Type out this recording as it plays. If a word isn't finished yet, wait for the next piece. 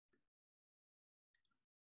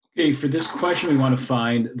Okay, for this question, we want to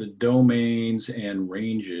find the domains and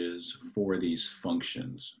ranges for these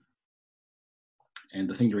functions. And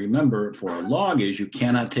the thing to remember for a log is you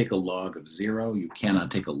cannot take a log of 0. You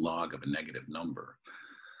cannot take a log of a negative number.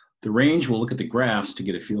 The range, we'll look at the graphs to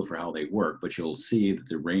get a feel for how they work, but you'll see that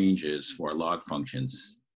the ranges for log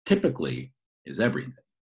functions typically is everything.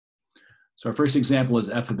 So our first example is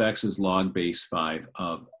f of x is log base 5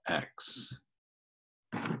 of x.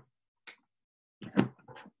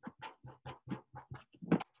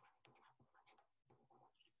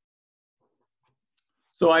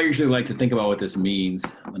 So I usually like to think about what this means.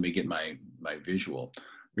 Let me get my visual.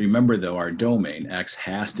 Remember though, our domain, x,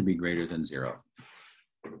 has to be greater than 0.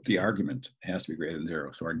 The argument has to be greater than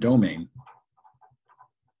 0. So our domain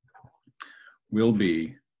will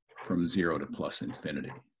be from 0 to plus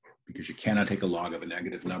infinity, because you cannot take a log of a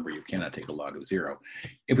negative number. You cannot take a log of 0.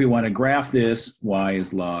 If we want to graph this, y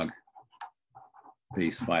is log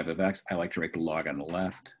base 5 of x. I like to write the log on the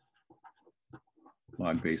left.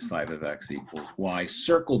 Log base 5 of x equals y.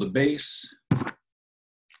 Circle the base.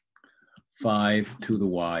 5 to the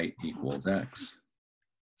y equals x.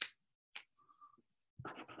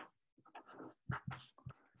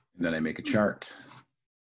 And then I make a chart.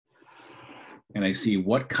 And I see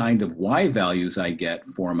what kind of y values I get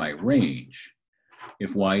for my range.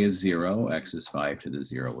 If y is 0, x is 5 to the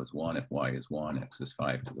 0 is 1. If y is 1, x is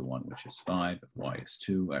 5 to the 1, which is 5. If y is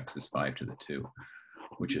 2, x is 5 to the 2,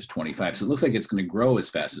 which is 25. So it looks like it's going to grow as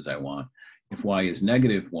fast as I want. If y is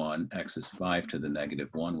negative 1, x is 5 to the negative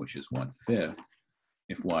 1, which is 1/5.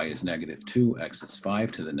 If y is negative 2, x is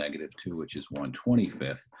 5 to the negative 2, which is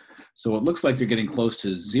 1/25. So it looks like they're getting close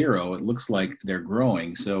to 0. It looks like they're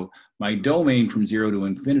growing. So my domain from 0 to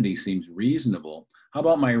infinity seems reasonable. How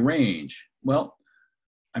about my range? Well,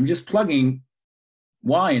 I'm just plugging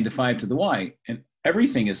y into 5 to the y, and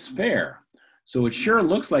everything is fair. So it sure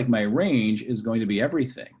looks like my range is going to be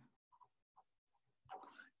everything.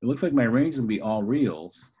 It looks like my range is going to be all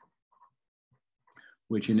reals,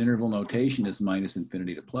 which in interval notation is minus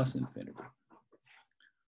infinity to plus infinity.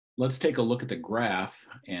 Let's take a look at the graph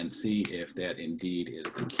and see if that indeed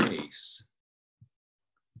is the case.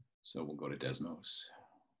 So we'll go to Desmos.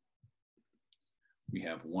 We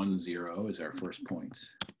have 1, 0 as our first point.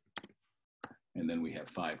 And then we have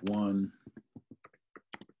 5, 1.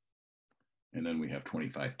 And then we have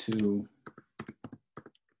 25, 2,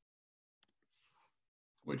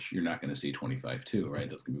 which you're not going to see 25, 2, right?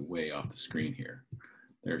 That's going to be way off the screen here.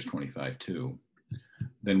 There's 25, 2.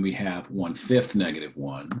 Then we have 1/5 negative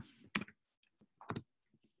 1.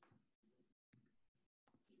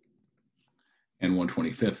 And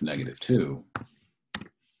 1/25 negative 2.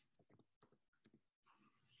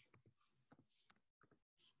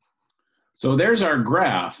 So there's our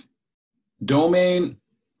graph. Domain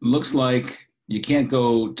looks like you can't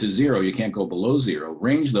go to 0. You can't go below 0.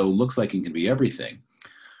 Range, though, looks like it can be everything.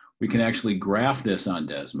 We can actually graph this on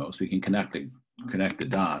Desmos. We can connect the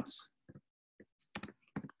dots.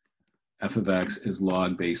 F of x is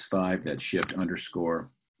log base 5, that's shift underscore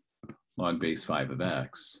log base 5 of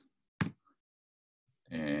x.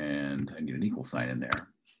 And I need an equal sign in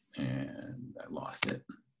there. And I lost it.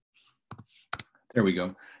 There we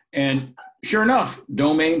go. And sure enough,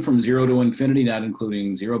 domain from 0 to infinity, not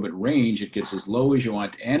including 0, but range, it gets as low as you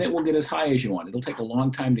want, and it will get as high as you want. It'll take a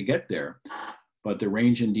long time to get there, but the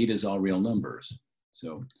range indeed is all real numbers.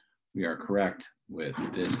 So we are correct with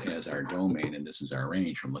this as our domain, and this is our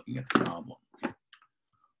range from looking at the problem.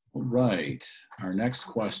 All right, our next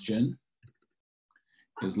question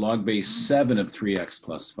is log base 7 of 3x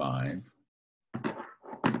plus 5.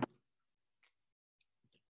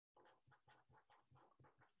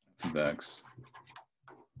 Of x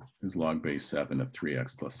is log base 7 of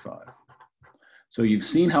 3x plus 5. So you've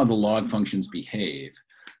seen how the log functions behave.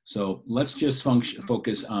 So let's just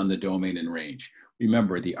focus on the domain and range.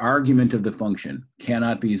 Remember, the argument of the function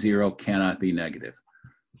cannot be 0, cannot be negative.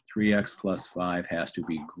 3x plus 5 has to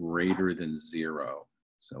be greater than 0.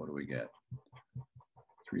 So what do we get?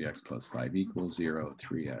 3x plus 5 equals 0.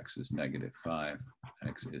 3x is negative 5.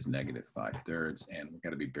 X is negative 5/3, and we've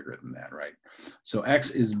got to be bigger than that, right? So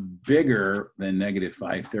x is bigger than negative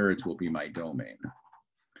 5/3 will be my domain.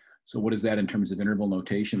 So what is that in terms of interval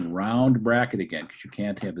notation? Round bracket again, because you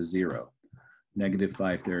can't have a 0. Negative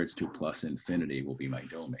 5/3 to plus infinity will be my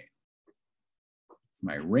domain.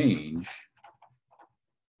 My range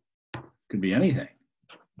could be anything.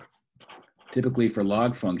 Typically for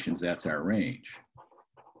log functions, that's our range.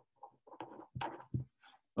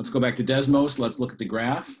 Let's go back to Desmos. Let's look at the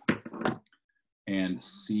graph and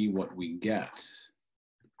see what we get.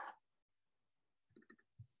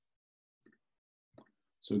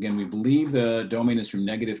 So again, we believe the domain is from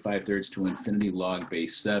 -5/3 to infinity log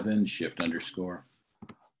base 7, shift underscore,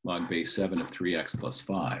 log base 7 of 3x plus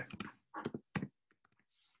 5.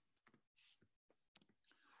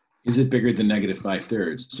 Is it bigger than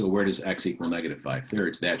 -5/3? So where does x equal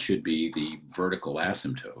 -5/3? That should be the vertical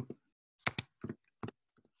asymptote.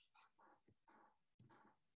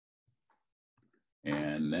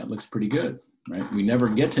 And that looks pretty good, right? We never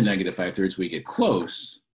get to -5/3, we get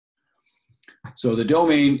close. So the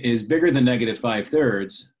domain is bigger than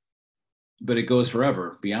 -5/3, but it goes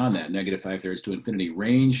forever beyond that, -5/3 to infinity.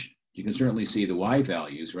 Range, you can certainly see the y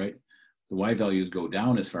values, right? The y values go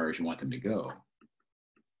down as far as you want them to go.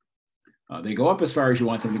 They go up as far as you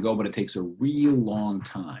want them to go, but it takes a real long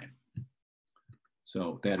time.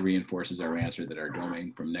 So that reinforces our answer that our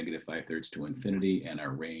domain from -5/3 to infinity and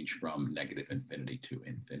our range from -infinity to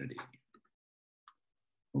infinity.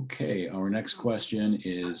 Okay, our next question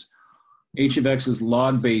is h of x is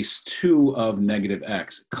log base 2 of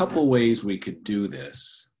 -x. Couple ways we could do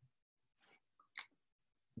this.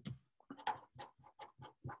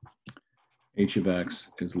 H of x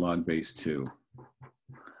is log base 2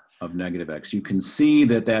 of -x. You can see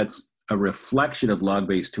that that's a reflection of log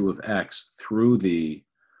base 2 of x through the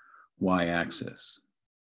y-axis.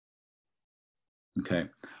 Okay,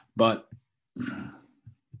 but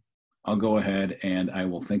I'll go ahead and I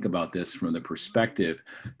will think about this from the perspective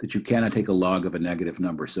that you cannot take a log of a negative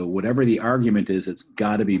number. So whatever the argument is, it's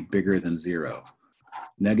got to be bigger than 0.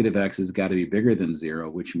 X has got to be bigger than 0,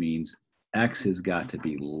 which means x has got to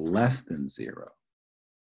be less than 0.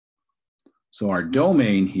 So our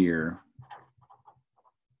domain here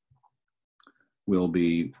will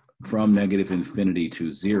be from -infinity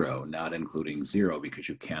to 0, not including 0, because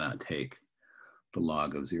you cannot take the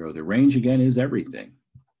log of 0. The range, again, is everything.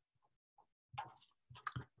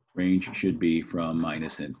 Range should be from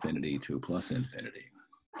 -infinity to +infinity.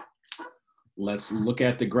 Let's look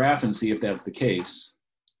at the graph and see if that's the case.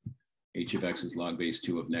 H of x is log base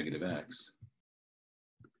 2 of -x.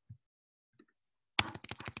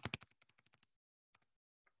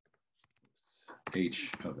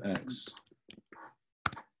 H of x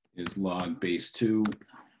is log base 2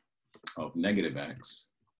 of -x.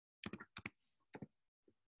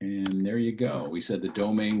 And there you go. We said the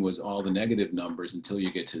domain was all the negative numbers until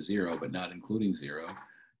you get to 0, but not including 0.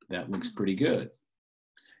 That looks pretty good.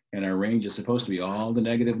 And our range is supposed to be all the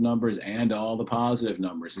negative numbers and all the positive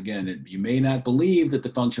numbers. Again, you may not believe that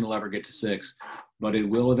the function will ever get to 6, but it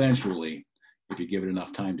will eventually if you give it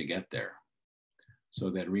enough time to get there. So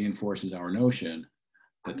that reinforces our notion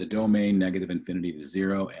that the domain -infinity to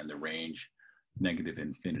 0 and the range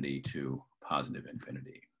 -infinity to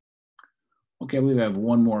 +infinity. Okay, we have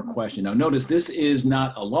one more question. Now notice this is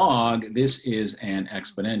not a log, this is an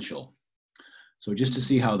exponential. So just to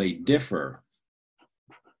see how they differ,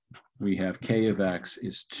 we have k of x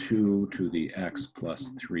is 2 to the x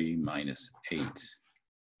plus 3 minus 8.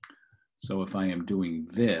 So if I am doing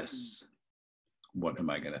this, what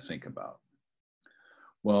am I going to think about?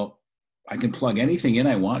 Well, I can plug anything in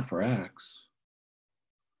I want for x.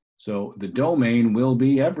 So the domain will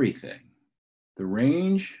be everything. The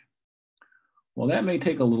range, well, that may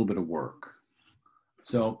take a little bit of work.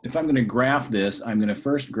 So if I'm going to graph this, I'm going to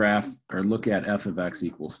first graph or look at f of x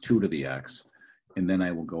equals 2 to the x, and then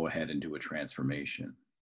I will go ahead and do a transformation.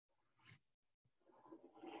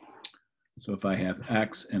 So if I have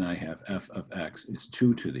x and I have f of x is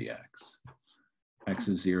 2 to the x. X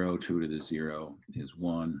is 0, 2 to the 0 is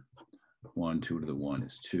 1, 1, 2 to the 1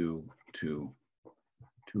 is 2, 2,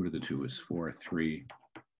 2 to the 2 is 4, 3,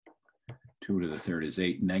 2 to the third is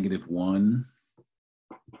 8, -1,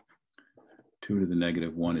 2 to the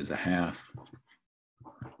 -1 is a half,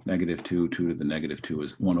 -2, 2 to the -2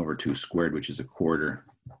 is 1 over 2 squared, which is a quarter,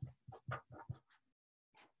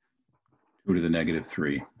 2 to the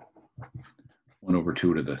 -3, 1 over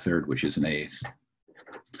 2 to the third, which is an eighth.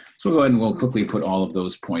 So we'll go ahead and we'll quickly put all of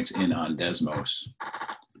those points in on Desmos,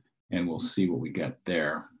 and we'll see what we get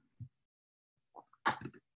there.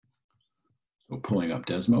 So pulling up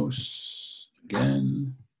Desmos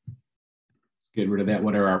again. Get rid of that.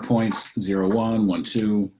 What are our points? 0, 1, 1,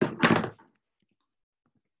 2,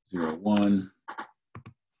 0, 1,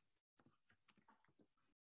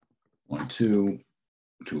 1, 2,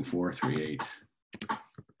 2, 4, 3, 8,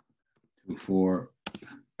 2, 4,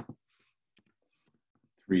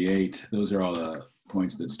 3, 8. Those are all the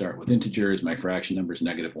points that start with integers. My fraction number is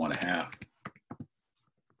 -1/2.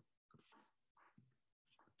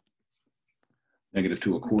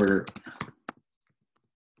 -2 1/4.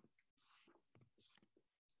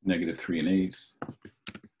 -3 1/8.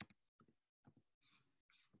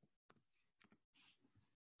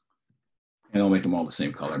 And I'll make them all the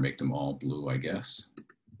same color, make them all blue, I guess.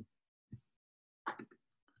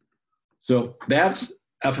 So that's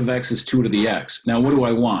f of x is 2 to the x. Now, what do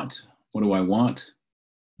I want? What do I want?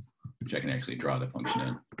 Which I can actually draw the function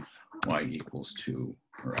in. Y equals 2,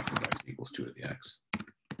 or f of x equals 2 to the x.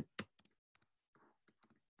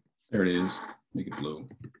 There it is. Make it blue.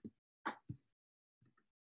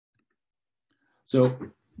 So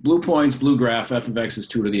blue points, blue graph, f of x is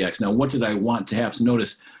 2 to the x. Now, what did I want to have? So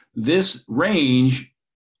notice this range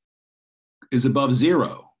is above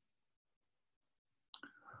 0.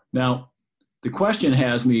 Now, the question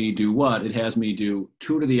has me do what? It has me do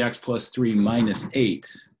 2 to the x plus 3 minus 8.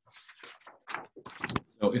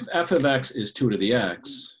 So if f of x is 2 to the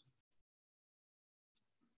x,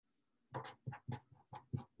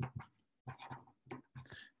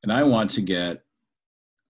 and I want to get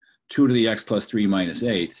 2 to the x plus 3 minus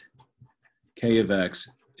 8, k of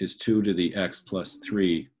x is 2 to the x plus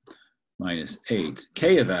 3 minus 8.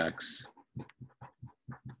 K of x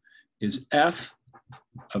is f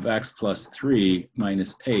of x plus 3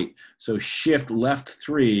 minus 8. So shift left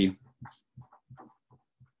 3,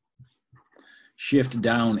 shift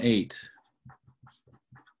down 8.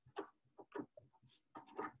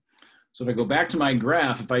 So if I go back to my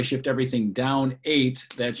graph, if I shift everything down 8,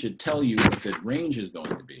 that should tell you what the range is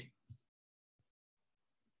going to be.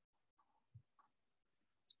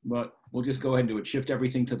 But we'll just go ahead and do it. Shift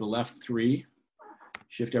everything to the left 3.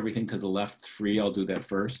 Shift everything to the left 3. I'll do that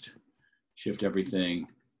first. Shift everything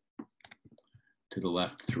to the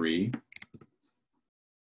left 3.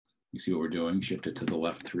 You see what we're doing? Shift it to the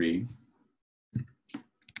left 3.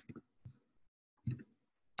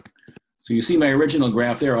 So you see my original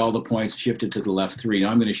graph there, all the points shifted to the left 3.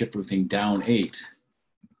 Now I'm going to shift everything down 8.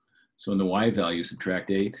 So in the y value,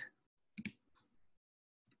 subtract 8.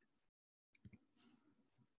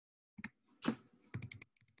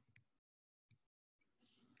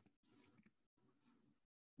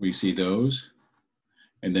 We see those.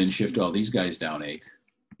 And then shift all these guys down 8.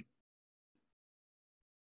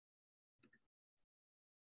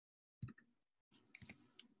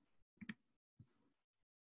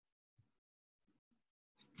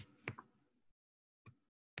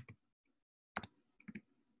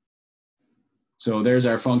 So there's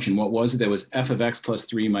our function. What was it? That was f of x plus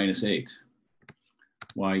 3 minus 8.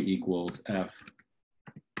 Y equals f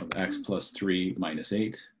of x plus 3 minus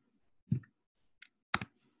 8.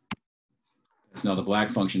 That's now the black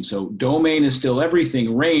function. So domain is still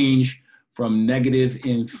everything. Range from negative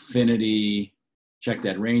infinity. Check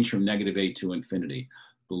that, range from negative 8 to infinity.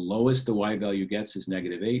 The lowest the y value gets is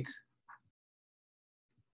negative 8.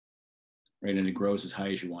 Right, and it grows as high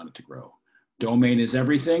as you want it to grow. Domain is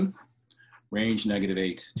everything. Range negative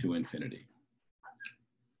 8 to infinity.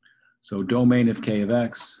 So domain of k of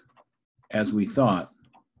x, as we thought,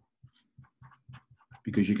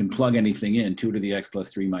 because you can plug anything in, 2 to the x plus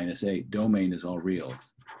 3 minus 8, domain is all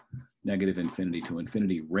reals. Negative infinity to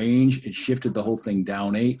infinity. Range, it shifted the whole thing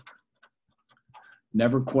down 8.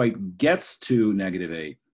 Never quite gets to negative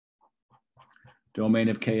 8. Domain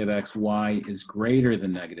of k of x, y is greater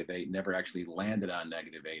than negative 8. Never actually landed on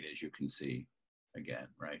negative 8, as you can see again,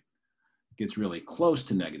 right? Gets really close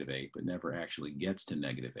to negative 8, but never actually gets to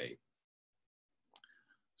negative 8.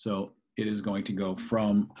 So it is going to go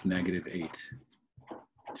from negative 8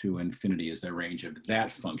 to infinity is the range of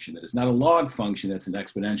that function. That is not a log function, that's an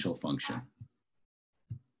exponential function.